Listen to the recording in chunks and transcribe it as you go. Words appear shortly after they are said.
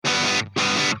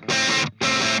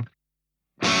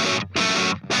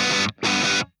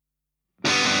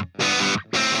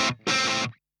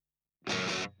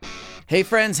Hey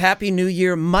friends, Happy New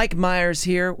Year. Mike Myers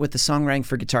here with the Songwriting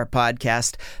for Guitar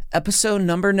podcast, episode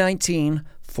number 19,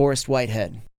 Forrest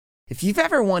Whitehead. If you've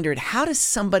ever wondered how does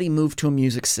somebody move to a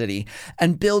music city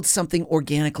and build something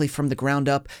organically from the ground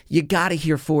up, you gotta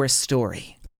hear Forrest's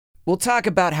story. We'll talk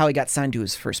about how he got signed to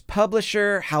his first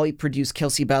publisher, how he produced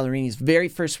Kelsea Ballerini's very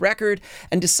first record,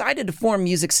 and decided to form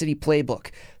Music City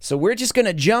Playbook. So we're just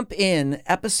gonna jump in,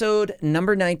 episode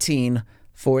number 19,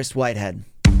 Forrest Whitehead.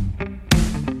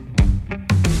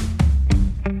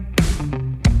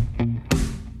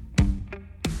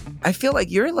 I feel like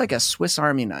you're like a Swiss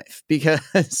Army knife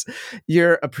because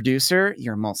you're a producer,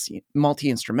 you're a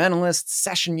multi-instrumentalist,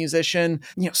 session musician,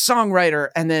 songwriter,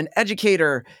 and then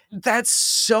educator. That's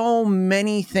so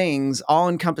many things all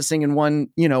encompassing in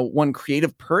one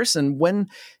creative person. When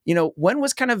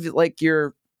was kind of like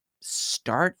your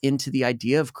start into the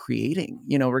idea of creating,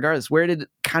 regardless, where did it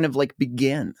kind of like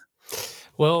begin?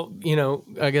 Well,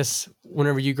 I guess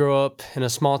whenever you grow up in a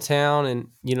small town and,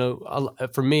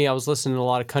 for me, I was listening to a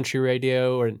lot of country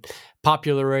radio and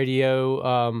popular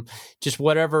radio, just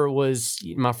whatever was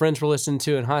my friends were listening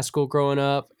to in high school growing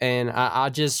up. And I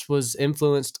just was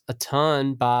influenced a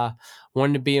ton by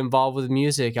wanting to be involved with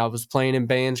music. I was playing in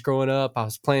bands growing up. I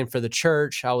was playing for the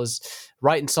church. I was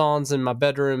writing songs in my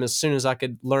bedroom as soon as I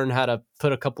could learn how to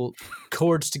put a couple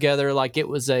chords together. Like it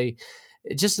was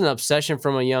just an obsession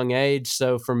from a young age.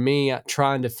 So for me,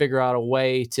 trying to figure out a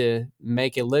way to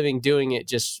make a living doing it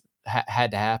just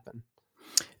had to happen.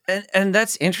 And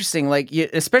that's interesting. Like,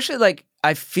 especially like,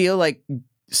 I feel like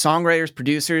songwriters,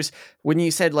 producers, when you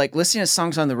said like listening to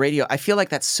songs on the radio, I feel like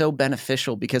that's so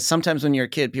beneficial because sometimes when you're a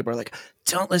kid, people are like,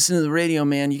 don't listen to the radio,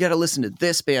 man. You got to listen to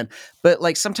this band. But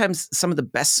like sometimes some of the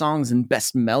best songs and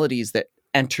best melodies that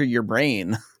enter your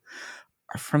brain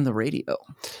are from the radio.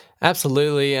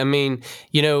 Absolutely. I mean,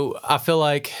 I feel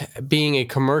like being a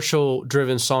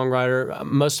commercial-driven songwriter,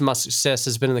 most of my success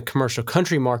has been in the commercial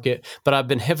country market, but I've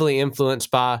been heavily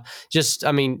influenced by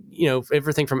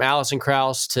everything from Alison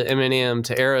Krauss to Eminem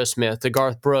to Aerosmith to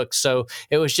Garth Brooks. So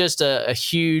it was just a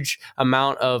huge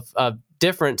amount of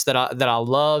difference that I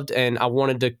loved, and I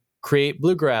wanted to create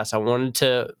bluegrass. I wanted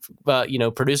to,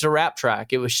 produce a rap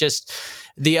track. It was just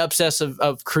the obsess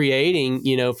of creating,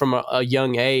 from a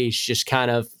young age, just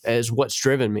kind of as what's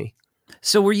driven me.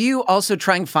 So were you also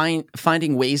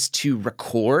finding ways to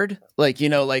record? I've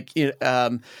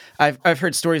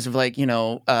heard stories of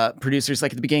producers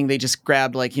like at the beginning, they just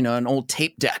grabbed an old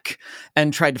tape deck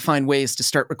and tried to find ways to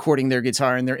start recording their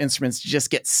guitar and their instruments to just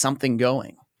get something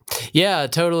going. Yeah,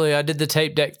 totally. I did the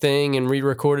tape deck thing and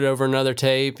re-recorded over another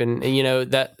tape. And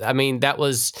that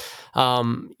was,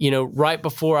 right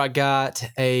before I got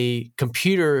a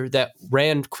computer that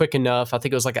ran quick enough. I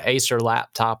think it was like an Acer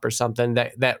laptop or something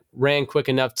that ran quick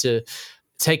enough to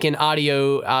take in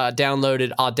audio.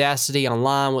 Downloaded Audacity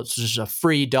online, which was a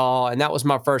free DAW. And that was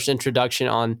my first introduction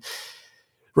on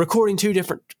recording two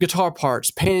different guitar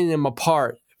parts, painting them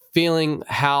apart, feeling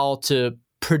how to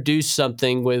produce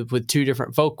something with two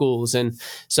different vocals. And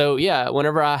so,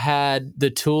 whenever I had the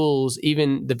tools,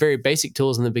 even the very basic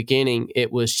tools in the beginning,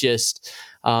 it was just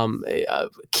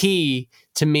key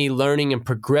to me learning and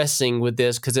progressing with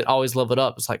this because it always leveled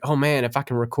up. It's like, oh man, if I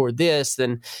can record this,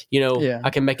 then, I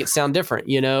can make it sound different,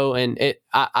 and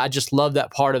I just love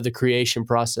that part of the creation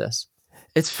process.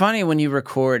 It's funny when you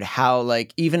record how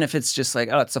even if it's just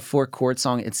it's a 4-chord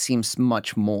song, it seems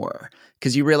much more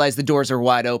because you realize the doors are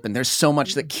wide open. There's so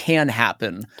much that can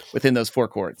happen within those 4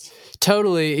 chords.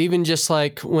 Totally. Even just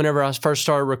whenever I first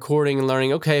started recording and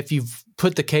learning, okay, if you've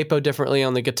put the capo differently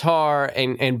on the guitar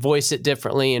and voice it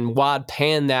differently and wide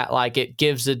pan that, it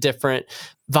gives a different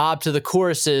vibe to the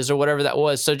choruses or whatever that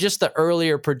was. So just the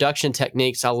earlier production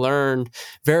techniques I learned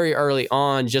very early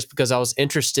on just because I was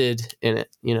interested in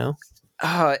it,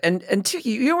 And two,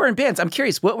 you were in bands. I'm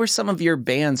curious, what were some of your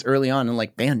bands early on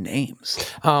and band names?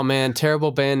 Oh man, terrible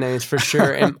band names for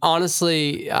sure. And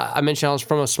honestly, I mentioned I was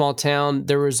from a small town.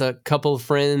 There was a couple of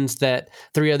friends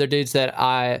 3 other dudes that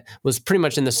I was pretty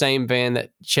much in the same band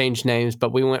that changed names,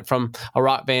 but we went from a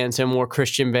rock band to a more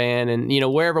Christian band and,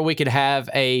 wherever we could have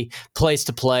a place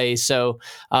to play. So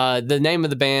the name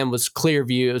of the band was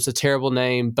Clearview. It was a terrible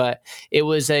name, but it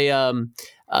was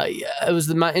it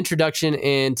was my introduction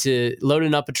into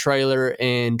loading up a trailer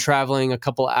and traveling a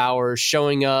couple hours,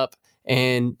 showing up,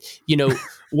 and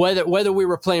whether we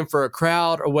were playing for a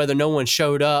crowd or whether no one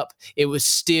showed up, it was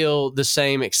still the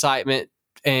same excitement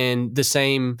and the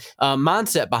same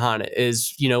mindset behind it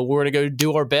is, we're going to go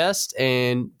do our best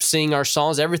and sing our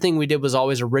songs. Everything we did was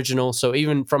always original. So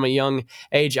even from a young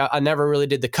age, I never really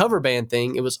did the cover band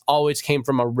thing. It was always came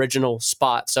from original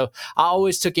spot. So I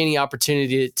always took any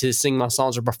opportunity to sing my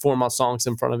songs or perform my songs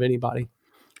in front of anybody.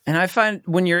 And I find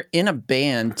when you're in a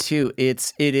band too,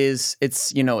 it's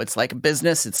like a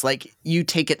business. It's like you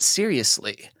take it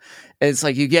seriously. It's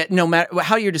like you get, no matter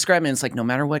how you're describing it, it's like no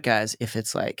matter what, guys, if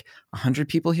it's like 100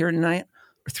 people here tonight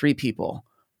or 3 people,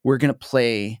 we're going to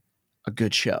play a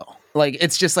good show. Like,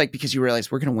 it's just like, because you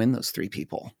realize we're going to win those 3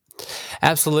 people.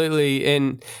 Absolutely.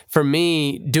 And for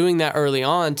me, doing that early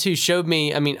on too showed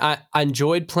me, I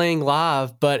enjoyed playing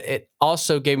live, but it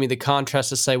also gave me the contrast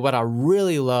to say what I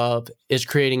really love is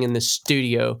creating in the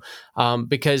studio.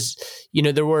 Because,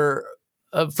 there were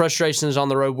frustrations on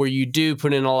the road where you do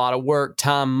put in a lot of work,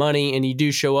 time, money, and you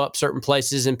do show up certain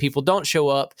places and people don't show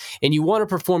up and you want to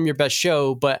perform your best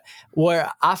show. But where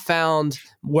I found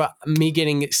me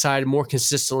getting excited more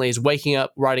consistently is waking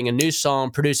up, writing a new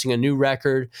song, producing a new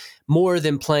record, more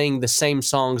than playing the same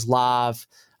songs live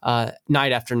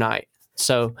night after night.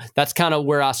 So that's kind of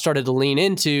where I started to lean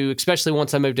into, especially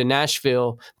once I moved to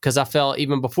Nashville, because I felt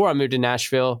even before I moved to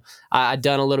Nashville, I'd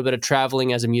done a little bit of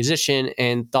traveling as a musician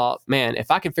and thought, man, if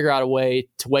I can figure out a way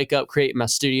to wake up, create my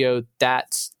studio,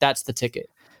 that's the ticket.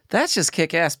 That's just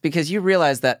kick-ass, because you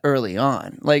realize that early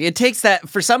on. Like, it takes that,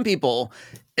 for some people,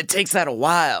 it takes that a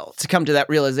while to come to that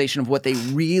realization of what they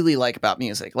really like about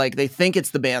music. Like, they think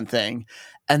it's the band thing,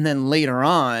 and then later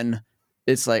on,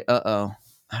 it's like, I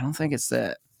don't think it's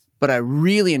that. But I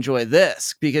really enjoy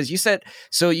this, because you said,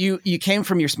 so you came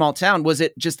from your small town. Was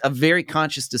it just a very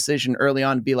conscious decision early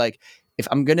on to be like, if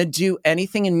I'm going to do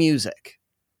anything in music,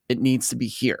 it needs to be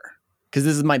here, because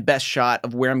this is my best shot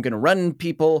of where I'm going to run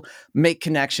people, make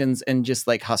connections, and just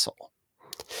like hustle?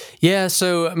 Yeah.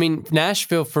 So,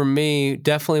 Nashville for me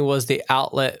definitely was the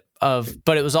outlet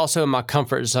but it was also in my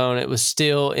comfort zone. It was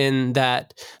still in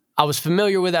that I was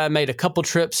familiar with it. I made a couple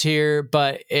trips here,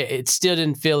 but it still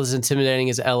didn't feel as intimidating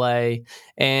as LA.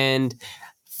 And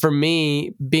for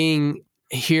me, being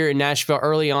here in Nashville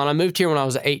early on, I moved here when I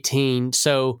was 18.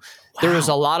 So there was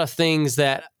a lot of things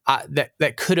that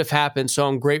could have happened. So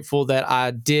I'm grateful that I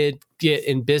did get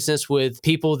in business with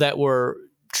people that were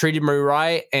treated me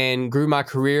right and grew my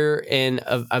career in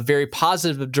a very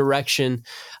positive direction.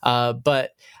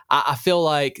 But I feel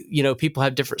like, people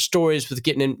have different stories with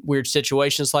getting in weird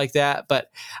situations like that. But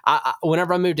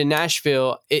whenever I moved to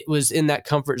Nashville, it was in that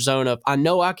comfort zone of, I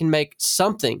know I can make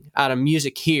something out of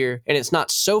music here, and it's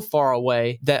not so far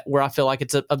away that where I feel like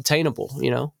it's obtainable,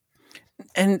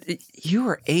 And you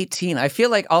were 18. I feel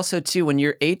like also too, when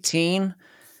you're 18,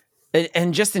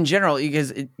 and just in general,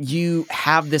 because you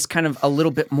have this kind of a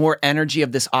little bit more energy,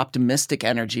 of this optimistic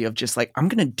energy of just like, I'm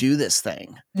going to do this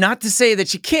thing. Not to say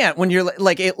that you can't when you're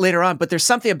like later on, but there's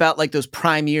something about like those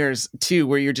prime years too,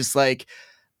 where you're just like,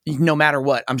 no matter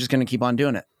what, I'm just going to keep on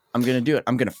doing it. I'm going to do it.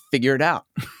 I'm going to figure it out.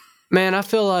 Man, I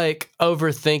feel like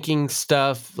overthinking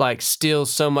stuff like steals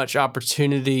so much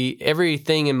opportunity.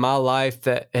 Everything in my life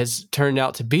that has turned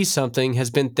out to be something has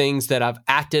been things that I've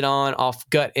acted on off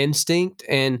gut instinct.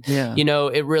 And,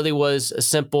 it really was a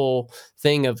simple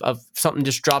thing of something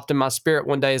just dropped in my spirit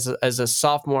one day as a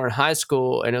sophomore in high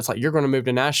school. And it's like, you're going to move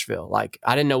to Nashville. Like,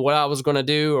 I didn't know what I was going to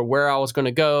do or where I was going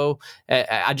to go.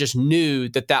 I just knew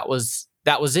that was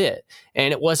it.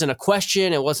 And it wasn't a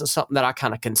question. It wasn't something that I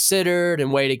kind of considered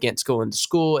and weighed against going to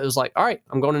school. It was like, all right,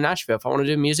 I'm going to Nashville. If I want to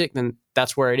do music, then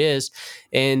that's where it is.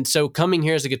 And so coming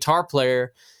here as a guitar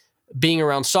player, being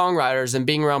around songwriters and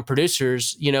being around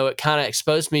producers, it kind of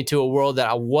exposed me to a world that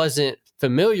I wasn't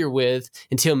familiar with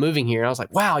until moving here. And I was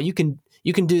like, wow, you can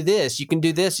do this. You can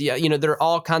do this. Yeah. There are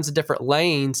all kinds of different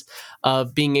lanes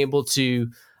of being able to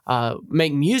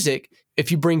make music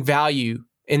if you bring value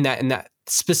in that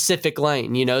specific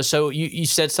lane, so you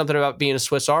said something about being a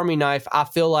Swiss Army knife. I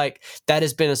feel like that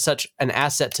has been such an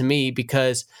asset to me,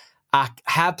 because I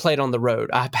have played on the road.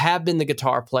 I have been the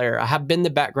guitar player. I have been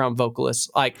the background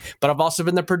vocalist, but I've also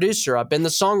been the producer. I've been the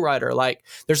songwriter. Like,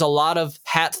 there's a lot of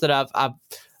hats that I've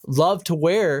loved to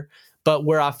wear, but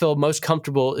where I feel most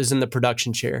comfortable is in the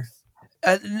production chair.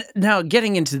 Now,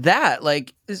 getting into that,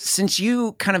 like, since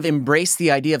you kind of embrace the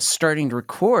idea of starting to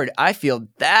record, I feel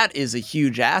that is a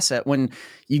huge asset when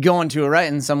you go into a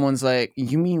write and someone's like,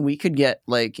 you mean we could get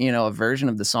like, a version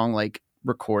of the song like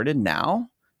recorded now?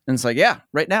 And it's like, yeah,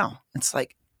 right now. It's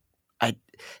like,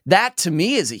 that to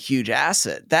me is a huge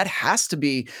asset. That has to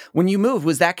be, when you moved,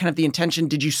 was that kind of the intention?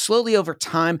 Did you slowly over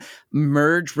time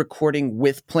merge recording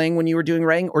with playing when you were doing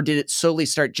writing, or did it slowly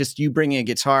start just you bringing a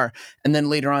guitar and then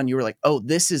later on you were like, oh,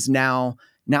 this is now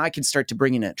I can start to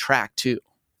bring in a track too?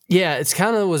 Yeah, it's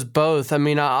kind of was both. I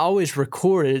mean, I always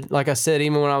recorded, like I said,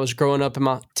 even when I was growing up in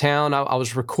my town, I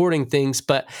was recording things,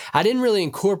 but I didn't really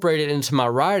incorporate it into my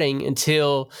writing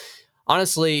until,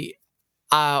 honestly,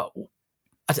 I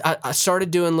I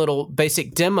started doing little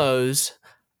basic demos,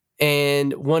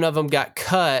 and one of them got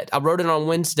cut. I wrote it on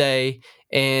Wednesday,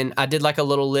 and I did like a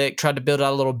little lick, tried to build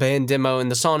out a little band demo, and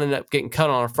the song ended up getting cut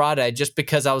on a Friday just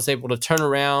because I was able to turn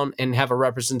around and have a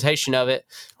representation of it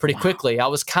pretty quickly. I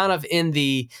was kind of in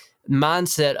the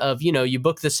mindset of, you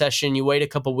book the session, you wait a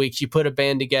couple weeks, you put a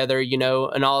band together,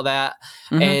 and all that.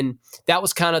 Mhm. And that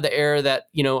was kind of the era that,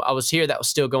 I was here that was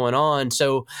still going on.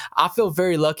 So I feel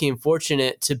very lucky and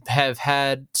fortunate to have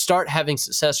start having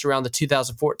success around the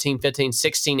 2014, 15,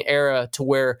 16 era, to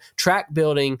where track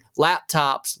building,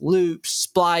 laptops, loops,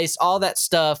 splice, all that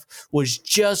stuff was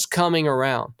just coming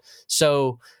around.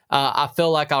 So I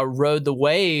feel like I rode the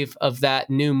wave of that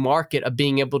new market of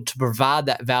being able to provide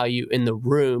that value in the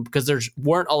room, because there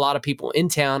weren't a lot of people in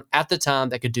town at the time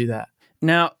that could do that.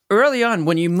 Now, early on,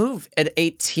 when you moved at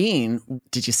 18,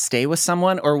 did you stay with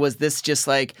someone, or was this just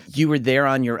like you were there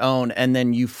on your own and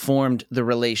then you formed the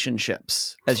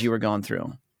relationships as you were going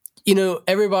through?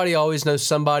 Everybody always knows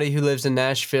somebody who lives in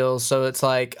Nashville. So it's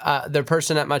like the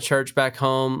person at my church back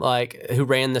home, like who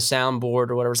ran the soundboard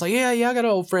or whatever, it's like, yeah, I got an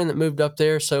old friend that moved up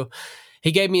there. So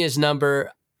he gave me his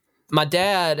number. My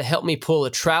dad helped me pull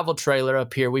a travel trailer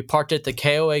up here. We parked at the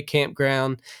KOA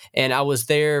campground, and I was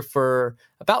there for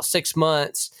about 6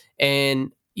 months,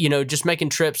 and just making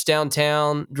trips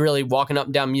downtown, really walking up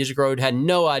and down Music Road, had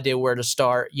no idea where to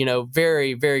start,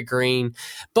 very, very green.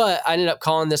 But I ended up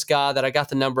calling this guy that I got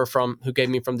the number from, who gave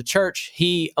me from the church.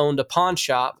 He owned a pawn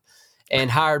shop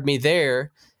and hired me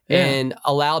there and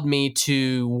allowed me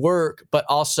to work, but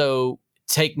also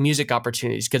take music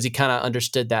opportunities, because he kind of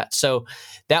understood that. So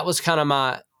that was kind of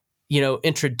my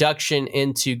introduction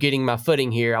into getting my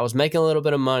footing here. I was making a little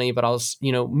bit of money, but I was,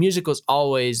 music was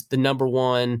always the number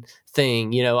one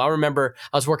thing. I remember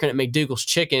I was working at McDougal's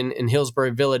Chicken in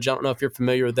Hillsbury Village. I don't know if you're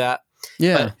familiar with that.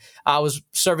 Yeah. But I was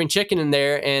serving chicken in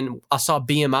there, and I saw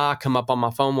BMI come up on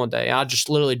my phone one day. I just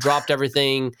literally dropped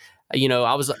everything.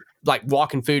 I was like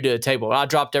walking food to a table. I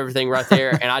dropped everything right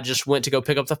there, and I just went to go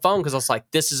pick up the phone, because I was like,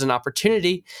 this is an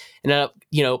opportunity. And I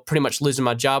ended up, pretty much losing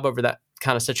my job over that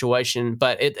kind of situation.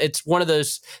 But it's one of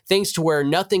those things to where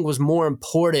nothing was more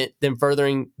important than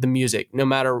furthering the music, no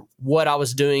matter what I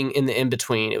was doing in the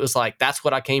in-between. It was like, that's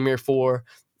what I came here for,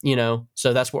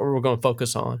 so that's what we're going to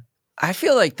focus on. I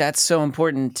feel like that's so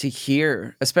important to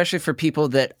hear, especially for people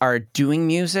that are doing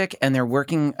music and they're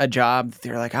working a job.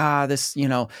 They're like, this,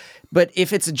 but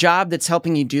if it's a job that's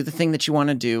helping you do the thing that you want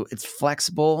to do, it's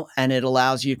flexible and it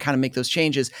allows you to kind of make those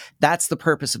changes. That's the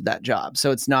purpose of that job. So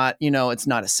it's not, it's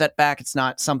not a setback. It's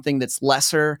not something that's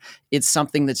lesser. It's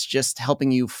something that's just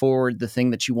helping you forward the thing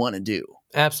that you want to do.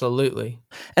 Absolutely.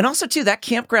 And also too, that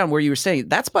campground where you were saying,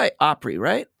 that's by Opry,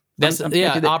 right? That's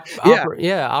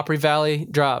Opry Valley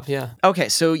Drive. Yeah. Okay,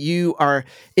 so you are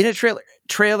in a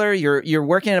trailer. You're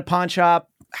working at a pawn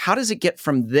shop. How does it get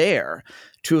from there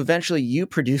to eventually you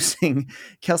producing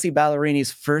Kelsea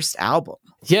Ballerini's first album?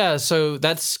 Yeah, so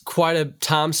that's quite a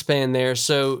time span there.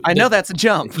 So I know that's a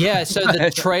jump. Yeah, so the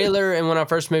trailer, and when I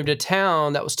first moved to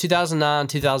town, that was 2009,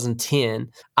 2010.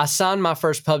 I signed my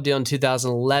first pub deal in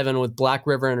 2011 with Black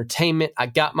River Entertainment. I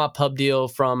got my pub deal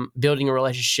from building a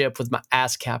relationship with my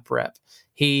ASCAP rep.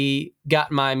 He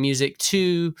got my music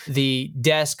to the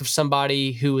desk of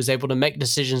somebody who was able to make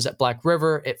decisions at Black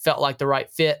River. It felt like the right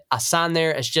fit. I signed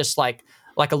there as just like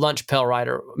a lunch pail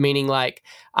writer, meaning like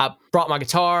I brought my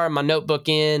guitar, my notebook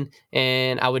in,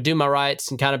 and I would do my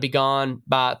writes and kind of be gone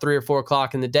by 3 or 4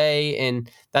 o'clock in the day. And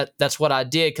that's what I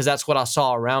did, because that's what I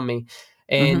saw around me.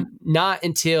 And not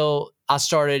until I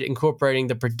started incorporating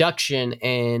the production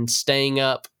and staying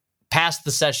up past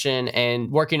the session and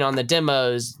working on the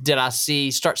demos did I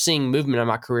start seeing movement in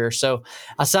my career. So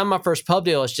I signed my first pub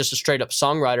deal as just a straight up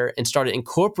songwriter and started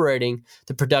incorporating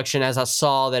the production as I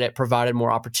saw that it provided more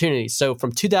opportunities. So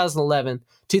from 2011,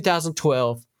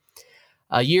 2012,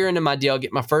 a year into my deal, I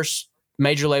get my first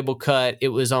major label cut. It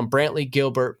was on Brantley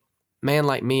Gilbert, Man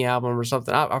Like Me album or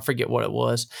something. I forget what it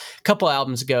was. A couple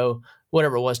albums ago,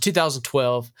 whatever it was,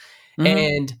 2012.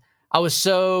 And I was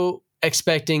so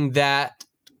expecting that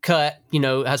cut,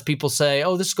 as people say,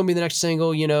 oh, this is going to be the next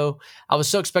single, I was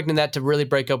so expecting that to really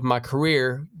break open my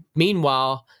career.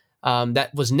 Meanwhile, that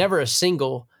was never a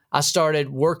single. I started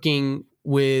working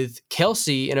with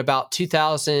Kelsea in about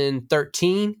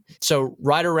 2013. So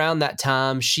right around that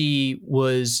time, she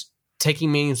was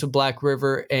taking meetings with Black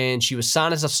River, and she was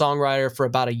signed as a songwriter for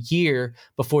about a year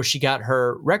before she got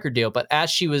her record deal. But as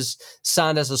she was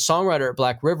signed as a songwriter at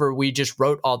Black River, we just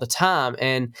wrote all the time.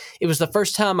 And it was the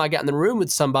first time I got in the room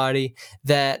with somebody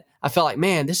that I felt like,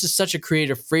 man, this is such a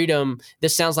creative freedom.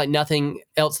 This sounds like nothing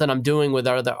else that I'm doing with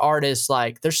other artists.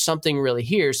 Like, there's something really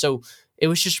here. So it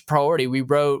was just a priority. We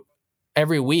wrote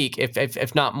every week,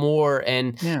 if not more.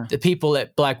 And the people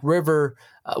at Black River,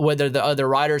 whether the other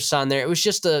writers signed there, it was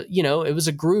just it was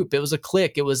a group, it was a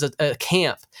clique, it was a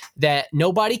camp that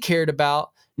nobody cared about,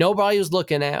 nobody was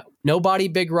looking at, nobody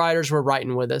big writers were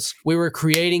writing with us. We were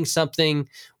creating something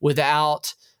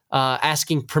without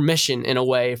asking permission in a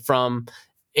way from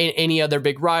any other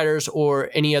big writers or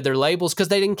any other labels, because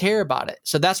they didn't care about it.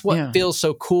 So that's what feels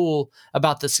so cool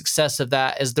about the success of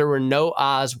that, is there were no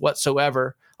eyes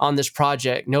whatsoever on this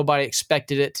project. Nobody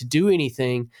expected it to do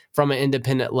anything from an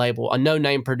independent label, a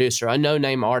no-name producer, a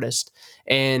no-name artist.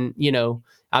 And,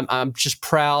 I'm just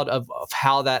proud of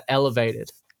how that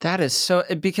elevated. That is so,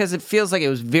 because it feels like it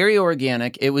was very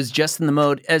organic. It was just in the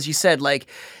mode, as you said, like,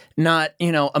 not,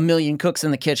 a million cooks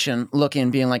in the kitchen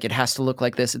looking, being like, it has to look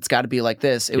like this, it's got to be like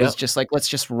this. It was just like, let's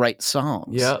just write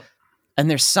songs. Yep. And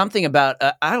there's something about,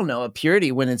 a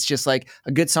purity when it's just like,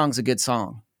 a good song's a good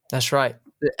song. That's right.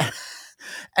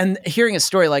 And hearing a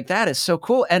story like that is so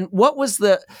cool. And what was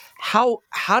how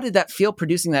did that feel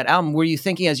producing that album? Were you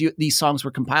thinking as these songs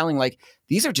were compiling, like,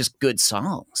 these are just good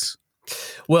songs?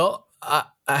 Well, I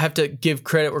have to give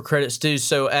credit where credit's due.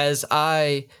 So as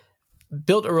I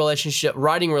built a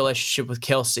writing relationship with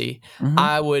Kelsey,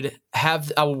 I would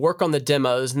work on the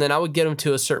demos, and then I would get them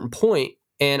to a certain point,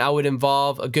 and I would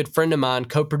involve a good friend of mine,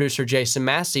 co-producer Jason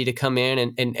Massey, to come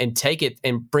in and take it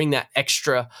and bring that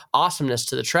extra awesomeness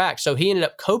to the track. So he ended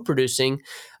up co-producing.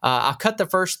 I cut the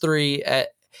first three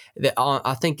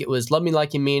I think it was Love Me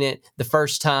Like You Mean It the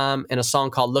first time, and a song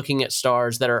called Looking at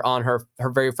Stars that are on her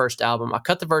very first album. I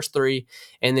cut the first three,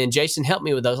 and then Jason helped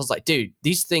me with those. I was like, dude,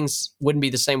 these things wouldn't be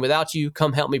the same without you.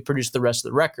 Come help me produce the rest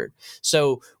of the record.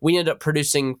 So we ended up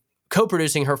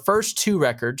co-producing her first two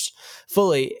records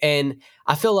fully. And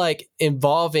I feel like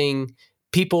involving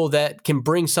people that can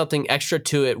bring something extra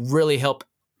to it really help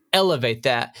elevate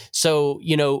that. So,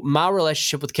 my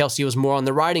relationship with Kelsey was more on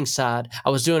the writing side. I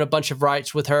was doing a bunch of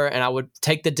writes with her, and I would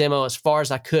take the demo as far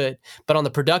as I could. But on the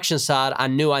production side, I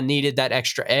knew I needed that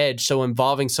extra edge. So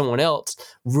involving someone else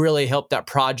really helped that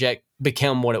project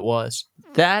become what it was.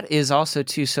 That is also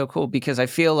too so cool, because I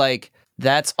feel like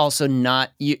that's also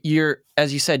not, you're,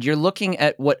 as you said, you're looking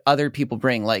at what other people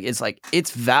bring. Like,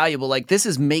 it's valuable. Like, this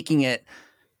is making it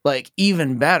like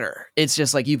even better. It's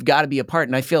just like, you've got to be a part.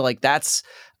 And I feel like that's,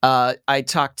 I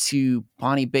talked to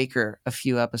Bonnie Baker a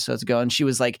few episodes ago, and she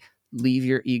was like, leave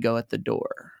your ego at the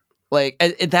door. Like,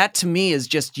 that to me is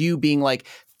just you being like,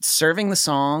 serving the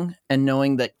song and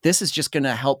knowing that this is just going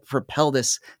to help propel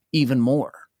this even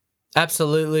more.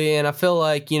 Absolutely. And I feel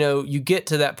like, you get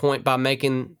to that point by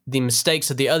making the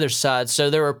mistakes of the other side. So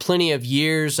there were plenty of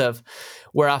years of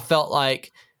where I felt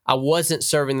like I wasn't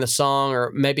serving the song,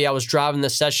 or maybe I was driving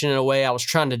the session in a way I was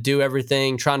trying to do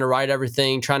everything, trying to write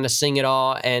everything, trying to sing it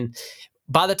all. And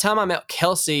by the time I met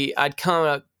Kelsey, I'd kind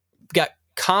of got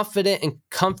confident and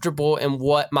comfortable in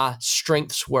what my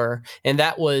strengths were. And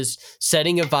that was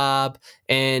setting a vibe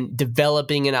and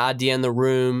developing an idea in the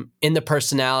room, in the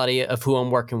personality of who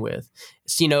I'm working with.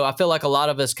 So, I feel like a lot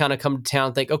of us kind of come to town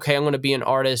and think, okay, I'm going to be an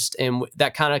artist. And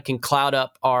that kind of can cloud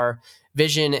up our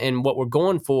vision and what we're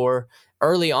going for.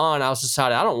 Early on, I was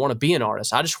decided I don't want to be an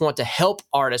artist. I just want to help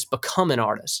artists become an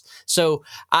artist. So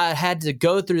I had to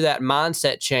go through that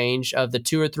mindset change of the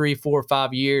 2 or 3, 4 or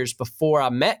 5 years before I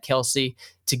met Kelsey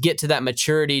to get to that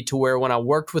maturity to where when I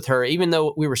worked with her, even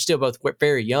though we were still both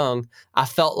very young, I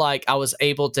felt like I was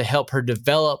able to help her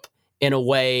develop in a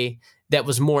way that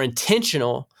was more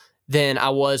intentional than I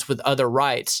was with other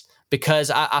writes, because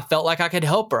I felt like I could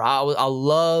help her. I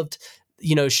loved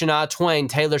Shania Twain,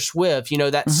 Taylor Swift,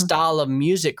 that style of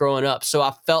music growing up. So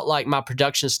I felt like my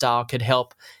production style could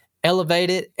help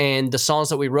elevate it. And the songs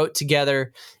that we wrote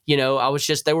together,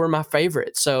 they were my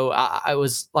favorite. So I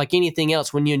was like anything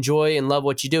else. When you enjoy and love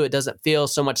what you do, it doesn't feel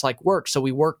so much like work. So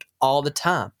we worked all the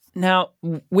time. Now,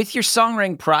 with your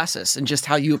songwriting process and just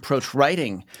how you approach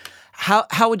writing,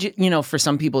 how would you, for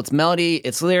some people it's melody,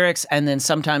 it's lyrics, and then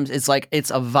sometimes it's like it's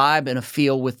a vibe and a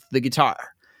feel with the guitar.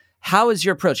 How is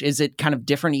your approach? Is it kind of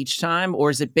different each time, or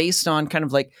is it based on kind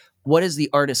of like what is the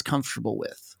artist comfortable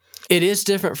with? It is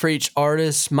different for each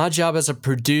artist. My job as a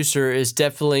producer is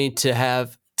definitely to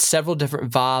have several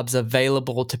different vibes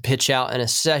available to pitch out in a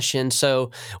session. So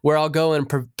where I'll go and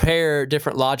prepare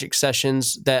different Logic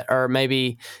sessions that are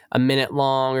maybe a minute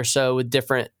long or so with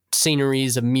different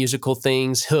sceneries of musical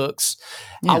things, hooks.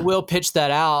 Yeah. I will pitch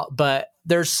that out, but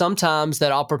there's sometimes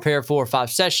that I'll prepare 4 or 5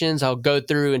 sessions. I'll go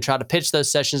through and try to pitch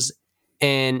those sessions,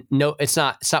 and no, it's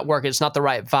not working. It's not the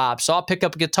right vibe. So I'll pick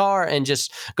up a guitar and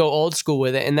just go old school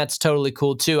with it. And that's totally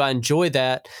cool too. I enjoy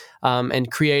that.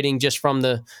 And creating just from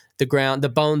the ground, the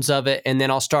bones of it. And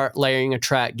then I'll start layering a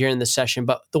track during the session.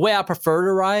 But the way I prefer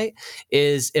to write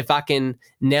is if I can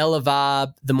nail a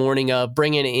vibe the morning of,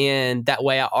 bring it in, that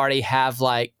way I already have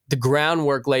like the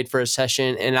groundwork laid for a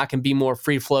session, and I can be more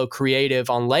free flow creative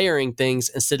on layering things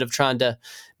instead of trying to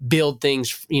build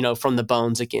things, from the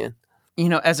bones again.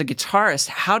 As a guitarist,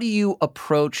 how do you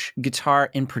approach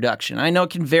guitar in production? I know it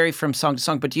can vary from song to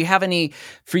song, but do you have any,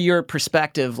 for your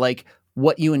perspective, like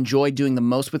what you enjoy doing the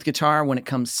most with guitar when it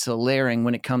comes to layering,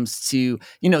 when it comes to,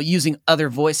 using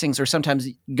other voicings, or sometimes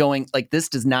going like, this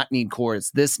does not need chords,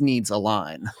 this needs a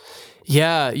line?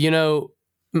 Yeah,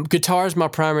 guitar is my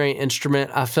primary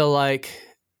instrument. I feel like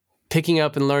picking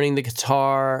up and learning the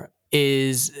guitar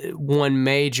is one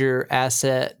major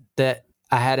asset that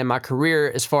I had in my career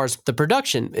as far as the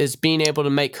production, is being able to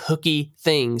make hooky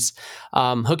things,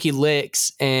 hooky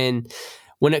licks. And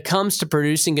when it comes to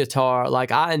producing guitar,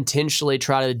 like I intentionally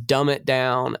try to dumb it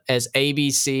down as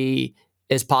ABC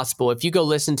as possible. If you go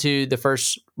listen to the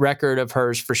first record of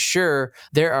hers, for sure,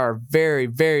 there are very,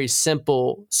 very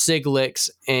simple sig licks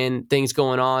and things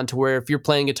going on to where if you're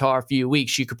playing guitar a few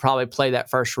weeks, you could probably play that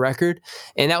first record.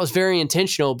 And that was very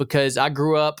intentional because I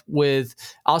grew up with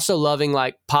also loving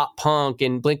like pop punk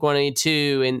and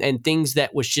Blink-182 and things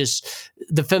that was just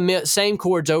the same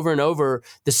chords over and over,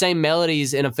 the same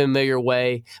melodies in a familiar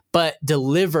way, but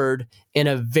delivered in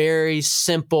a very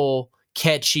simple,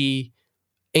 catchy,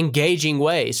 engaging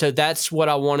way. So that's what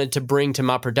I wanted to bring to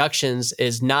my productions,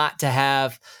 is not to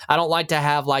have, I don't like to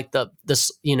have like the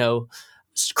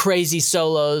crazy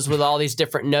solos with all these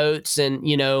different notes, and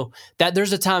that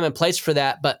there's a time and place for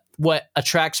that. But what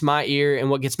attracts my ear and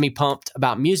what gets me pumped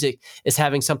about music is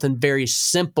having something very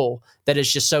simple that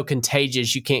is just so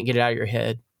contagious you can't get it out of your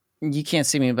head. You can't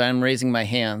see me, but I'm raising my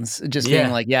hands, just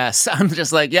being like, yes. I'm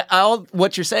just like, yeah,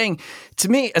 what you're saying to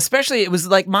me, especially, it was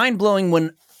like mind blowing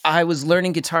when I was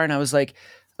learning guitar and I was like,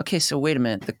 okay, so wait a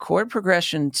minute. The chord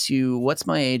progression to What's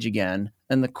My Age Again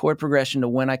and the chord progression to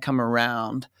When I Come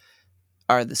Around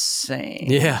are the same.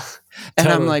 Yeah. And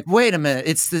totally. I'm like, wait a minute.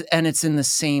 It's in the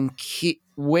same key.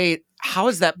 Wait, how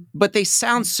is that? But they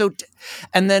sound so.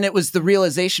 And then it was the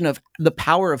realization of the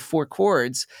power of 4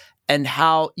 chords and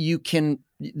how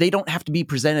they don't have to be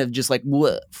presented just like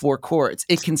 4 chords.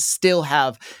 It can still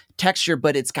have texture,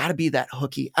 but it's got to be that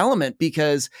hooky element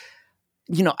because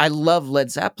I love Led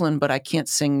Zeppelin, but I can't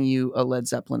sing you a Led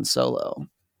Zeppelin solo.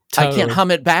 Totally. I can't hum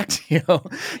it back to you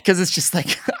because it's just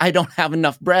like I don't have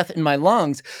enough breath in my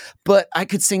lungs. But I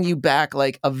could sing you back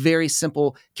like a very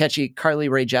simple, catchy Carly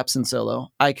Rae Jepsen solo.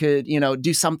 I could,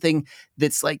 do something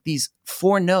that's like these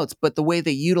 4 notes, but the way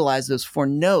they utilize those 4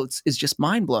 notes is just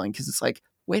mind blowing because it's like,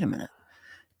 wait a minute.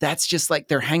 That's just like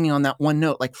they're hanging on that one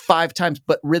note like 5 times,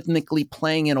 but rhythmically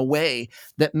playing in a way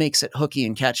that makes it hooky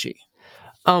and catchy.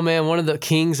 Oh man, one of the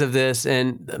kings of this,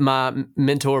 and my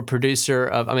mentor producer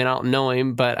I don't know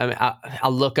him, but I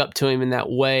look up to him in that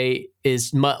way,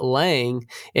 is Mutt Lange.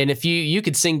 And if you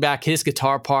could sing back his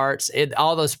guitar parts,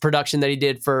 all those production that he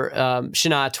did for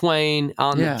Shania Twain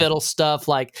on the fiddle stuff,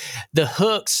 like the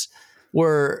hooks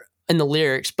were in the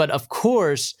lyrics, but of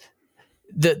course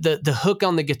the hook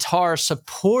on the guitar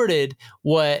supported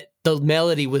what the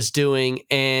melody was doing,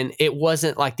 and it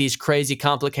wasn't like these crazy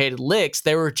complicated licks.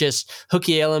 They were just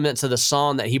hooky elements of the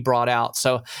song that he brought out.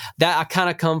 So that I kind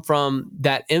of come from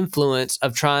that influence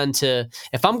of trying to,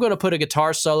 if I'm going to put a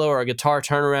guitar solo or a guitar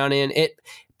turnaround in, it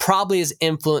probably is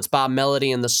influenced by a melody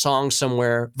in the song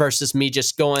somewhere versus me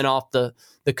just going off the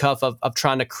cuff of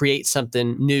trying to create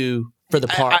something new for the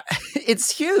part.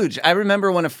 It's huge. I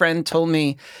remember when a friend told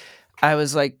me, I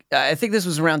was like, I think this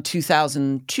was around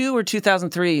 2002 or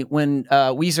 2003 when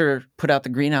Weezer put out the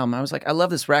Green Album. I was like, I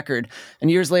love this record. And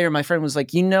years later, my friend was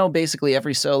like, basically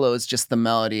every solo is just the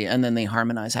melody and then they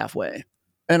harmonize halfway.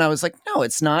 And I was like, no,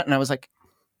 it's not. And I was like,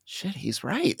 shit, he's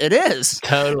right. It is.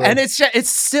 Totally. And it's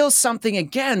still something,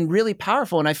 again, really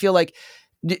powerful. And I feel like,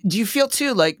 do you feel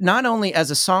too, like not only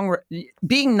as a songwriter,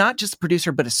 being not just a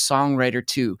producer, but a songwriter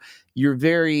too,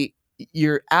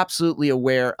 you're absolutely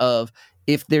aware of,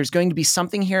 if there's going to be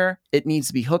something here, it needs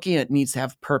to be hooky and it needs to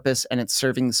have purpose and it's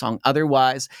serving the song.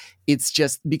 Otherwise, it's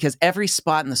just because every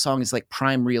spot in the song is like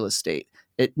prime real estate.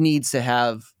 It needs to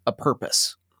have a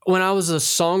purpose. When I was a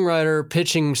songwriter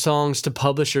pitching songs to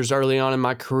publishers early on in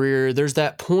my career, there's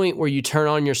that point where you turn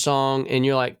on your song and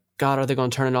you're like, God, are they going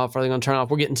to turn it off? Are they going to turn it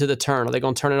off? We're getting to the turn. Are they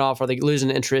going to turn it off? Are they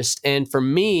losing interest? And for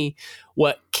me,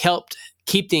 what helped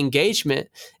keep the engagement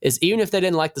is even if they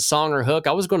didn't like the song or hook,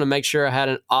 I was going to make sure I had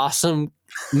an awesome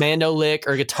mando lick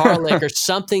or guitar lick or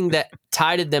something that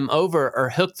tided them over or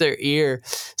hooked their ear.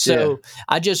 So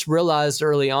I just realized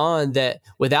early on that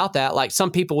without that, like some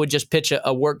people would just pitch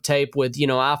a work tape with,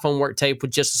 iPhone work tape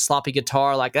with just a sloppy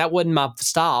guitar. Like that wasn't my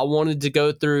style. I wanted to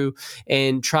go through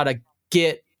and try to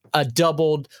get a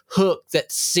doubled hook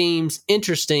that seems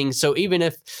interesting. So even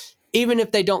if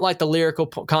they don't like the lyrical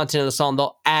content of the song,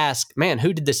 they'll ask, man,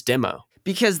 who did this demo?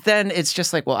 Because then it's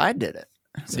just like, well, I did it.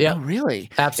 Like, yeah, oh, really?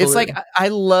 Absolutely. It's like, I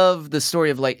love the story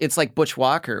of it's like Butch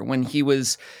Walker when he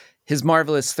was his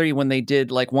Marvelous 3, when they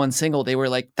did like one single, they were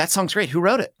like, that song's great. Who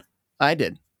wrote it? I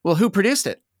did. Well, who produced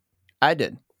it? I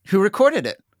did. Who recorded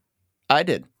it? I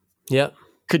did. Yep.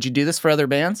 Could you do this for other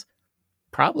bands?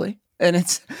 Probably. And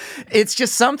it's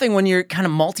just something when you're kind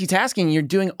of multitasking, you're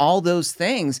doing all those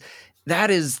things. That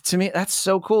is, to me, that's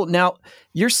so cool. Now,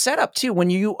 your setup too,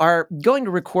 when you are going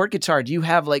to record guitar, do you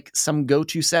have like some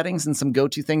go-to settings and some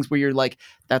go-to things where you're like,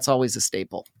 that's always a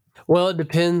staple? Well, it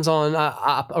depends on,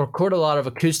 I record a lot of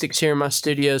acoustics here in my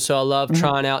studio, so I love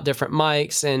trying out different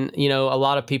mics. And, a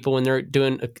lot of people when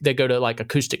they go to like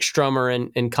acoustic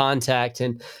strummer and Contact.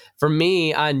 And for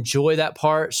me, I enjoy that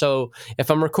part. So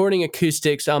if I'm recording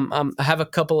acoustics, I have a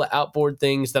couple of outboard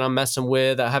things that I'm messing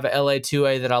with. I have an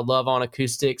LA2A that I love on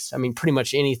acoustics. I mean, pretty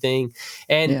much anything.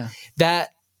 And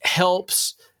that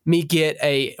helps me get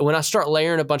when I start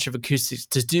layering a bunch of acoustics,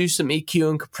 to do some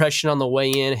EQ and compression on the way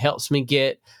in, helps me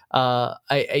get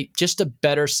just a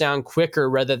better sound quicker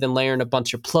rather than layering a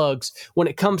bunch of plugs. When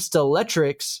it comes to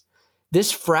electrics,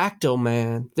 this Fractal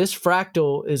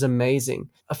is amazing.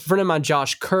 A friend of mine,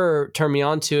 Josh Kerr, turned me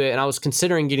on to it, and I was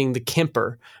considering getting the Kemper.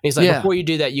 And he's like, before you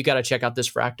do that, you got to check out this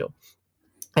Fractal.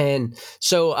 And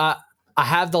so I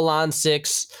have the Line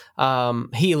 6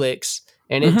 Helix,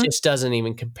 and it just doesn't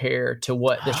even compare to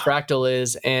what this Fractal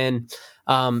is. And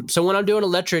so when I'm doing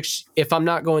electrics, if I'm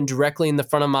not going directly in the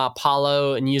front of my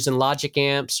Apollo and using Logic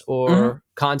amps or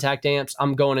Contact amps,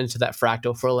 I'm going into that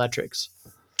Fractal for electrics.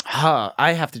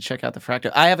 I have to check out the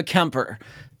Fractal. I have a Kemper,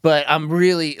 but I'm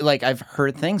really I've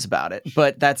heard things about it,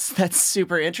 but that's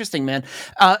super interesting, man.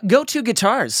 Go-to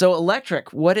guitars. So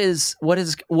electric, what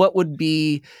would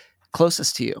be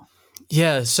closest to you?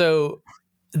 Yeah. So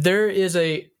there is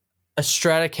a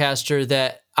Stratocaster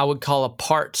that I would call a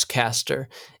parts caster.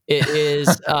 It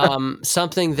is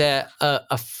something that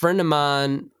a friend of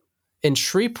mine in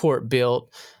Shreveport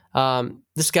built.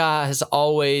 This guy has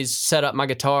always set up my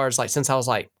guitars since I was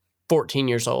 14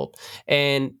 years old.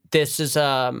 And this is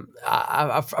a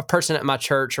person at my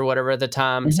church or whatever at the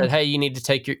time said, hey, you need to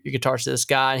take your guitars to this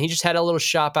guy. And he just had a little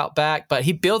shop out back, but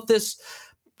he built this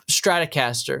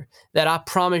Stratocaster that I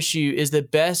promise you is the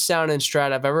best sounding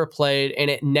Strat I've ever played, and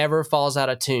it never falls out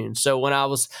of tune. So when I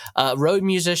was a road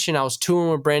musician, I was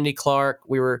touring with Brandy Clark.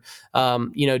 We were,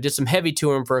 did some heavy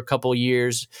touring for a couple of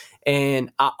years,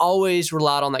 and I always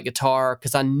relied on that guitar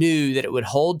because I knew that it would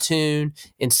hold tune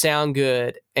and sound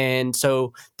good. And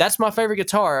so that's my favorite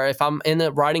guitar. If I'm in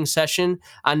a writing session,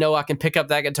 I know I can pick up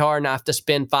that guitar and I have to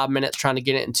spend 5 minutes trying to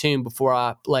get it in tune before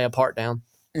I lay a part down.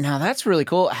 Now that's really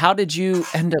cool. How did you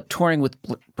end up touring with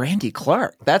Brandy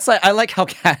Clark? That's I like how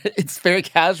it's very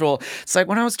casual. It's like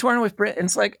when I was touring with Brandy,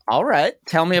 it's like, all right,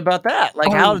 tell me about that.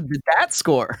 How did that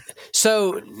score?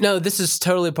 So no, this is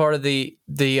totally part of the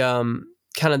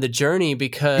kind of the journey,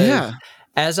 because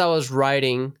as I was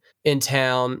writing in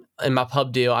town in my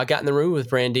pub deal, I got in the room with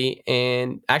Brandy,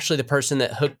 and actually the person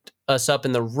that hooked us up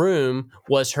in the room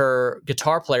was her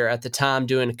guitar player at the time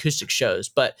doing acoustic shows,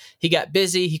 but he got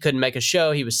busy. He couldn't make a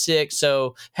show. He was sick.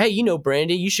 So, hey,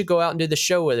 Brandy, you should go out and do the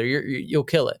show with her. You'll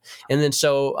kill it. And then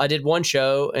so I did one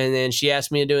show, and then she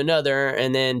asked me to do another.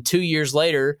 And then 2 years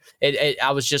later,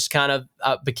 I was just kind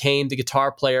of became the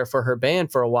guitar player for her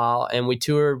band for a while. And we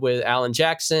toured with Alan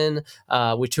Jackson.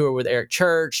 We toured with Eric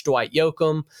Church, Dwight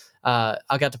Yoakam.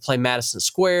 I got to play Madison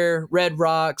Square, Red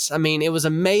Rocks. I mean, it was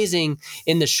amazing.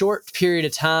 In the short period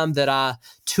of time that I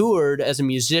toured as a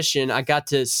musician, I got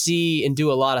to see and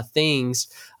do a lot of things.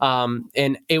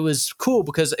 And it was cool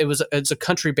because it's a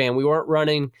country band. We weren't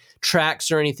running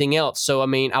tracks or anything else. So, I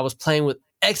mean, I was playing with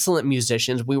excellent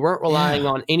musicians. We weren't relying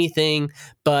on anything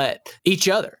but each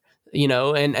other,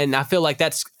 and I feel like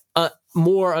that's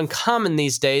more uncommon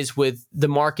these days with the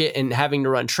market and having to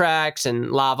run tracks and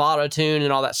live auto tune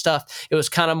and all that stuff. It was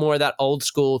kind of more of that old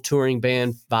school touring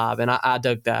band vibe, and I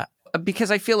dug that. Because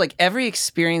I feel like every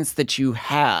experience that you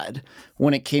had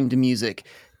when it came to music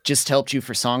just helped you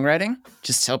for songwriting,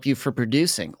 just helped you for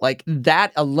producing. Like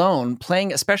that alone,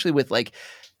 playing, especially with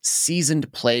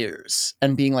seasoned players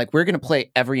and being like, we're going to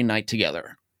play every night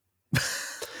together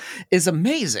is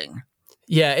amazing.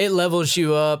 Yeah, it levels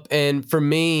you up. And for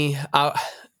me, I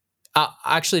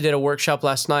actually did a workshop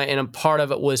last night, and a part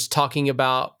of it was talking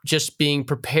about just being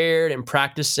prepared and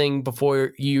practicing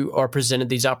before you are presented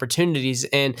these opportunities.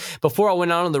 And before I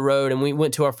went out on the road and we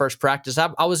went to our first practice,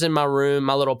 I was in my room,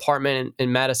 my little apartment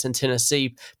in Madison,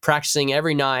 Tennessee, practicing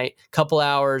every night, couple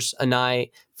hours a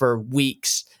night for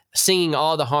weeks, singing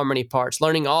all the harmony parts,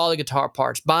 learning all the guitar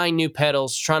parts, buying new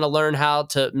pedals, trying to learn how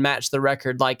to match the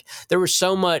record. Like, there was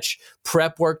so much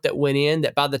prep work that went in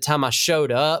that by the time I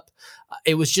showed up,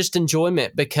 it was just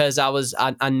enjoyment, because I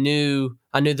knew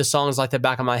the songs like the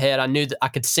back of my head. I knew that I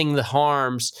could sing the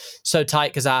harms so tight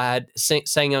because I had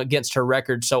sang against her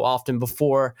record so often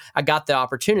before I got the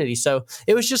opportunity. So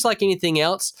it was just like anything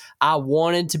else. I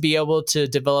wanted to be able to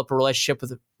develop a relationship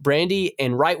with Brandy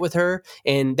and write with her,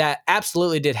 and that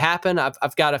absolutely did happen.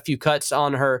 I've got a few cuts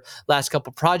on her last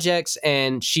couple projects,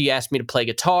 and she asked me to play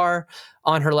guitar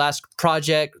on her last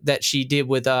project that she did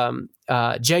with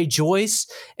Jay Joyce.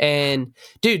 And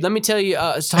dude, let me tell you,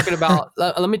 I was talking about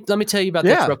let me tell you about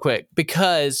this real quick,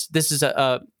 because this is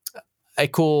a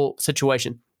cool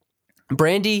situation.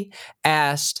 Brandy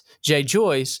asked Jay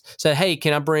Joyce, said, "Hey,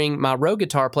 can I bring my road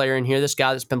guitar player in here? This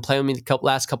guy that's been playing with me the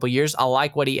last couple of years. I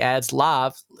like what he adds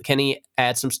live. Can he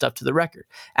add some stuff to the record?"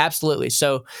 Absolutely.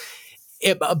 So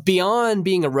beyond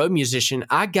being a road musician,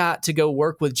 I got to go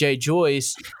work with Jay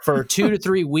Joyce for 2 to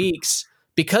 3 weeks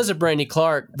because of Brandy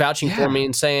Clark vouching for me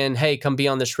and saying, "Hey, come be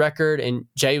on this record." And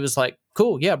Jay was like,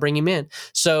 "Cool, yeah, bring him in."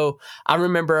 So I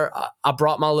remember I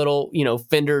brought my little,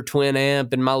 Fender twin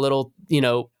amp and my little,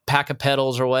 pack of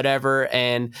pedals or whatever.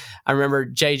 And I remember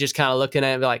Jay just kind of looking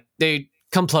at it like, "Dude,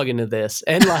 come plug into this."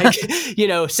 And like,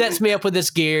 sets me up with this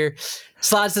gear,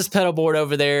 slides this pedal board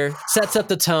over there, sets up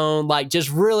the tone, like just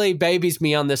really babies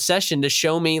me on this session to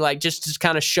show me, like, just to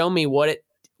kind of show me what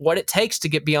it takes to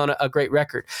get beyond a great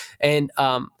record. And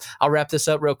I'll wrap this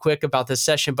up real quick about this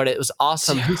session, but it was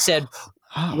awesome. He said,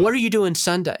 "What are you doing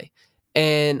Sunday?"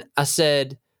 And I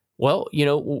said, "Well,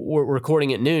 we're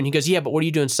recording at noon." He goes, "Yeah, but what are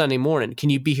you doing Sunday morning?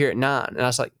 Can you be here at 9?" And I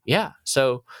was like, "Yeah."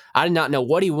 So I did not know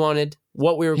what he wanted,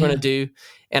 what we were going to do.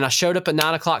 And I showed up at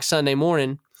 9:00 Sunday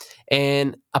morning,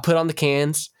 and I put on the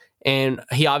cans. And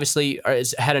he obviously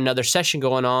had another session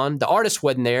going on. The artist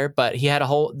wasn't there, but he had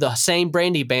the same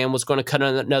Brandy band was going to cut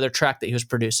on another track that he was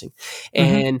producing.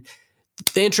 And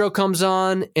the intro comes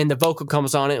on and the vocal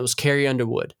comes on. And it was Carrie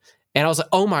Underwood. And I was like,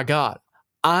 "Oh my God,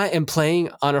 I am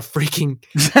playing on a freaking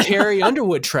Carrie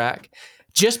Underwood track."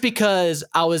 Just because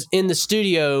I was in the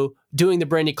studio doing the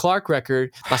Brandy Clark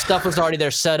record, my stuff was already there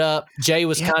set up. Jay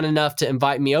was kind enough to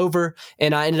invite me over,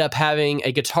 and I ended up having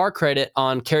a guitar credit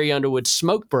on Carrie Underwood's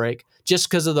Smoke Break just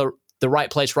because of the right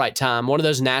place, right time. One of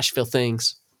those Nashville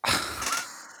things.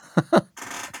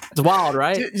 It's wild,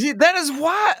 right? Dude, that is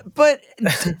wild, but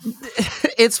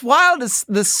it's wild,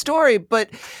 the story.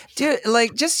 But dude,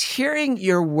 like, just hearing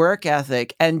your work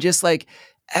ethic and just like,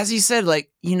 as you said, like,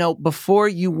 before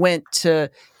you went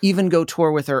to even go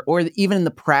tour with her, or even in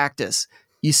the practice,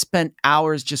 you spent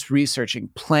hours just researching,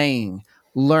 playing,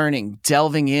 learning,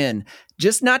 delving in,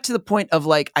 just not to the point of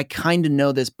like, I kind of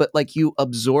know this, but like you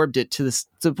absorbed it to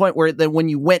the point where then when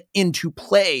you went into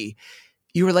play,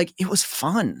 you were like, it was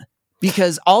fun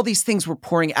because all these things were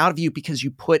pouring out of you because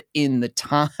you put in the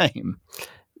time.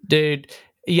 Dude,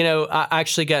 I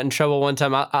actually got in trouble one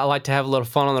time. I like to have a little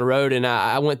fun on the road, and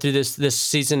I went through this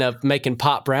season of making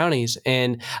pot brownies,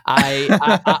 and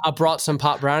I brought some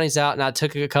pot brownies out, and I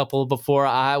took a couple before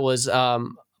I was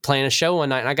playing a show one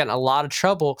night, and I got in a lot of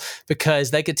trouble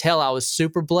because they could tell I was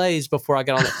super blazed before I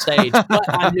got on that stage. But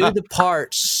I knew the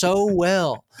part so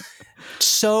well,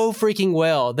 so freaking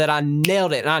well, that I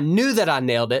nailed it. And I knew that I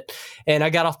nailed it. And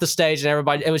I got off the stage, and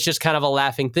everybody, it was just kind of a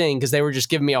laughing thing because they were just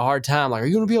giving me a hard time. Like, "Are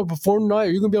you going to be able to perform tonight?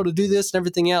 Are you going to be able to do this?" and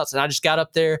everything else. And I just got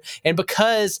up there. And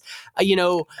because, I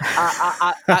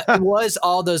was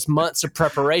all those months of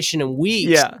preparation and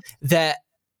weeks that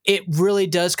it really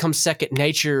does come second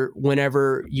nature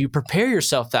whenever you prepare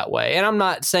yourself that way. And I'm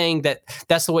not saying that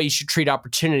that's the way you should treat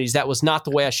opportunities. That was not the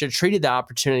way I should have treated the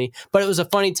opportunity, but it was a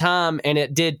funny time. And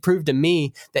it did prove to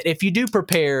me that if you do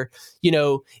prepare,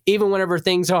 even whenever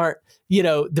things aren't,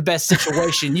 the best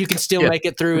situation, you can still make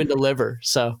it through and deliver.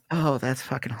 So, oh, that's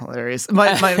fucking hilarious.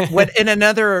 When, in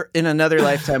another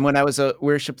lifetime, when I was a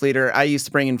worship leader, I used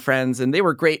to bring in friends, and they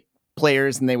were great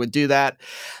players, and they would do that.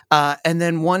 And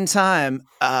then one time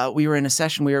we were in a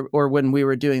session, when we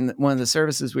were doing one of the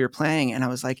services, we were playing, and I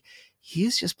was like,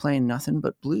 he's just playing nothing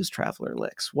but Blues Traveler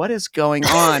licks. What is going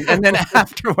on? And then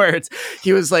afterwards,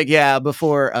 he was like, yeah,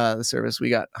 before the service, we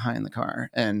got high in the car.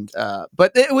 And,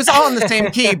 but it was all in the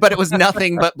same key, but it was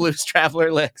nothing but Blues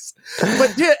Traveler licks.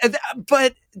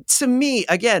 But to me,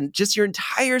 again, just your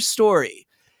entire story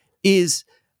is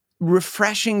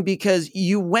refreshing because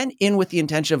you went in with the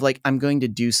intention of like, I'm going to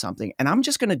do something and I'm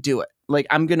just going to do it. Like,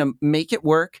 I'm going to make it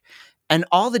work. And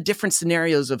all the different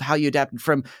scenarios of how you adapted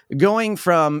from going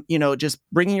from, just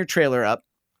bringing your trailer up,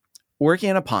 working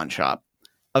in a pawn shop,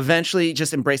 eventually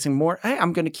just embracing more. Hey,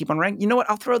 I'm going to keep on writing. You know what?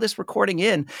 I'll throw this recording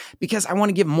in because I want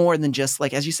to give more than just,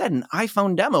 like, as you said, an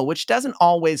iPhone demo, which doesn't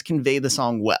always convey the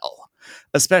song well,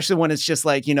 especially when it's just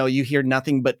like, you hear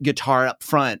nothing but guitar up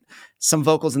front, some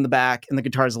vocals in the back, and the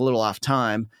guitar is a little off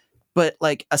time, but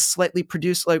like a slightly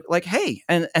produced, like, hey,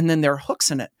 and then there are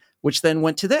hooks in it, which then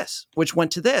went to this, which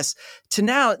went to this, to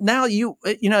now you,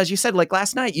 as you said, like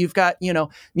last night, you've got,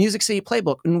 Music City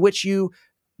Playbook in which you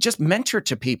just mentor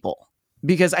to people,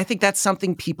 because I think that's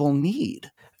something people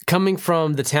need. Coming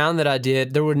from the town that I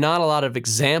did, there were not a lot of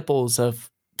examples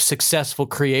of successful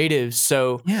creatives.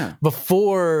 So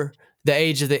before the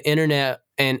age of the internet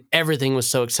and everything was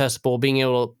so accessible, being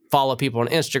able to follow people on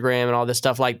Instagram and all this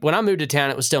stuff. Like when I moved to town,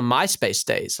 it was still MySpace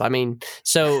days. I mean,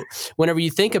 so whenever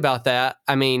you think about that,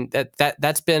 I mean,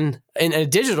 that's been in a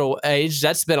digital age,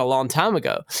 that's been a long time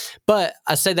ago. But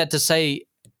I say that to say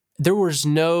there was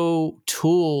no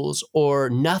tools or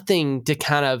nothing to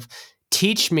kind of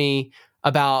teach me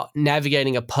about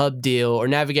navigating a pub deal or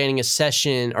navigating a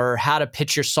session or how to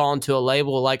pitch your song to a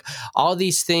label. Like all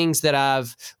these things that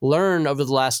I've learned over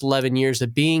the last 11 years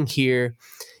of being here,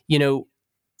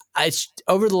 it's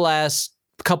over the last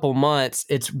couple months,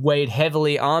 it's weighed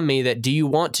heavily on me that do you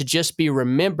want to just be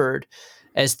remembered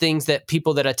as things that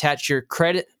people that attach your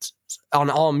credit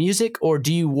on All Music, or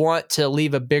do you want to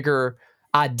leave a bigger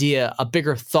idea, a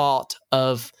bigger thought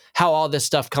of how all this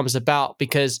stuff comes about?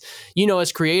 Because,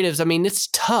 as creatives, I mean, it's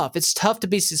tough. It's tough to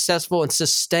be successful and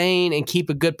sustain and keep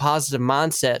a good positive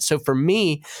mindset. So for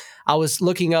me, I was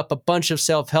looking up a bunch of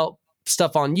self-help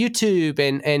stuff on YouTube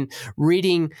and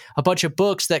reading a bunch of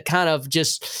books that kind of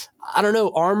just,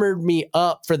 armored me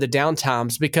up for the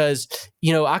downtimes because,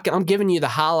 I'm giving you the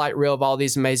highlight reel of all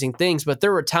these amazing things, but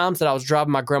there were times that I was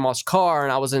driving my grandma's car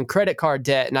and I was in credit card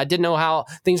debt and I didn't know how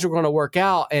things were going to work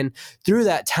out. And through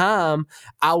that time,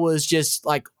 I was just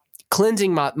like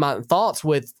cleansing my thoughts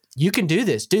with, you can do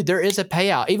this, dude. There is a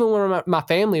payout. Even when my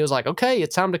family was like, okay,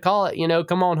 it's time to call it,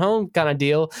 come on home kind of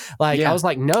deal. I was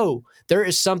like, no, there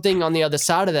is something on the other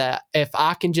side of that. If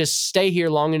I can just stay here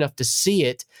long enough to see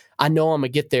it, I know I'm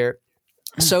going to get there.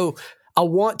 So I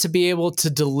want to be able to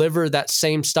deliver that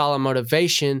same style of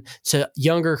motivation to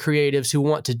younger creatives who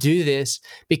want to do this,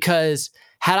 because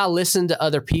had I listened to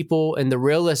other people and the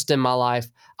realists in my life,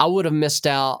 I would have missed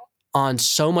out on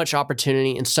so much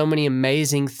opportunity and so many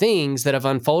amazing things that have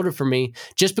unfolded for me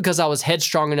just because I was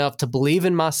headstrong enough to believe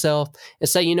in myself and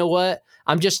say, you know what?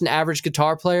 I'm just an average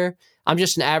guitar player. I'm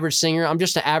just an average singer. I'm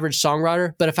just an average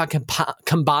songwriter. But if I can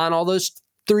combine all those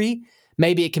three,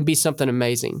 maybe it can be something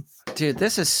amazing. Dude,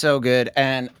 this is so good.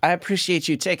 And I appreciate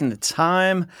you taking the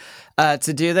time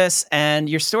to do this. And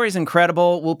your story is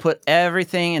incredible. We'll put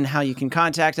everything and how you can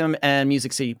contact him and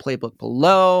Music City Playbook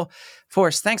below.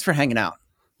 Forrest, thanks for hanging out.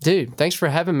 Dude, thanks for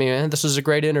having me, man. This was a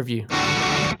great interview.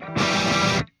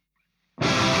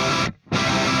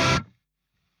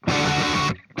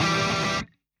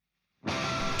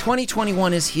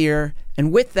 2021 is here,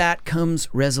 and with that comes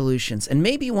resolutions. And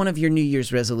maybe one of your New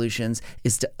Year's resolutions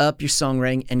is to up your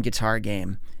songwriting and guitar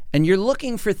game. And you're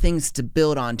looking for things to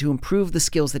build on to improve the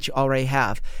skills that you already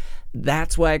have.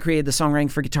 That's why I created the Songwriting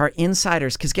for Guitar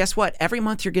Insiders, because guess what? Every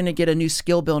month you're going to get a new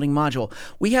skill building module.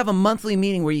 We have a monthly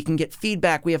meeting where you can get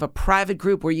feedback. We have a private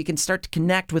group where you can start to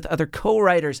connect with other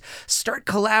co-writers, start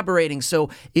collaborating. So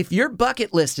if your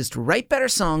bucket list is to write better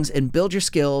songs and build your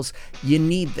skills, you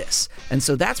need this. And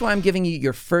so that's why I'm giving you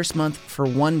your first month for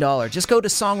 $1. Just go to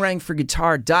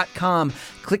songwritingforguitar.com,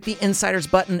 click the Insiders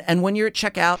button, and when you're at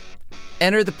checkout,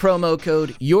 enter the promo code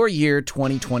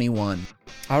YourYear2021.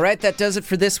 All right, that does it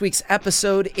for this week's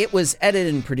episode. It was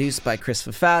edited and produced by Chris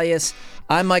Fafalius.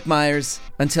 I'm Mike Myers.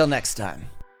 Until next time.